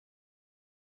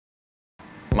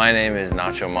My name is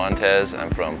Nacho Montez. I'm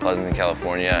from Pleasanton,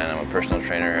 California, and I'm a personal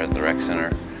trainer here at the Rec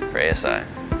Center for ASI.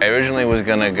 I originally was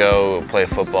going to go play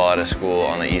football at a school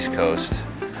on the East Coast,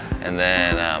 and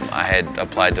then I had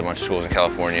applied to a bunch of schools in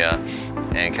California,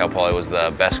 and Cal Poly was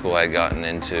the best school I had gotten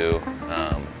into.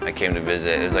 I came to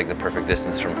visit. It was like the perfect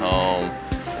distance from home,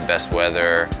 the best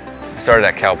weather. I started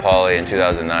at Cal Poly in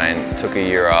 2009, took a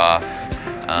year off,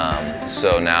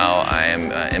 so now I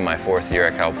am in my 4th year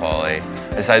at Cal Poly.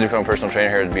 I decided to become a personal trainer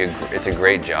here. It's a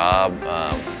great job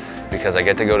because I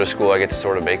get to go to school, I get to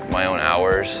sort of make my own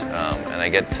hours, and I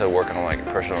get to work on like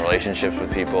personal relationships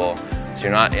with people. So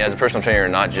you're not, as a personal trainer, you're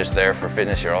not just there for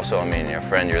fitness, you're also, you're a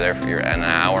friend, you're there for an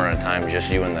hour at a time,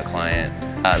 just you and the client.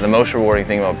 The most rewarding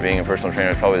thing about being a personal trainer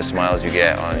is probably the smiles you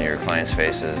get on your clients'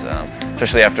 faces,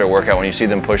 especially after a workout, when you see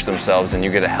them push themselves and you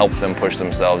get to help them push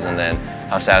themselves, and then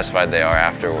how satisfied they are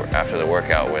after the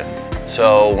workout with.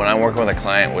 So when I'm working with a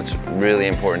client, what's really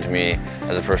important to me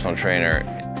as a personal trainer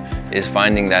is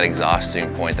finding that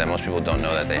exhausting point that most people don't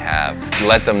know that they have. To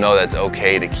let them know that it's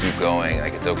okay to keep going,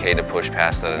 like it's okay to push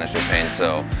past that initial pain.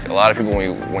 So a lot of people,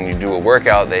 when you do a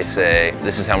workout, they say,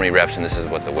 this is how many reps and this is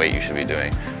what the weight you should be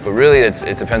doing. But really,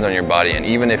 it depends on your body. And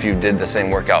even if you did the same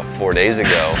workout 4 days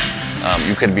ago,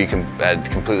 you could be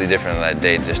completely different on that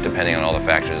day, just depending on all the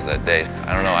factors of that day.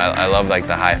 I don't know, I love like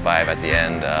the high five at the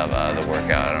end of the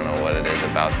workout. I don't know what it is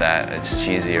about that. It's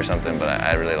cheesy or something, but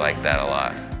I really like that a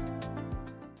lot.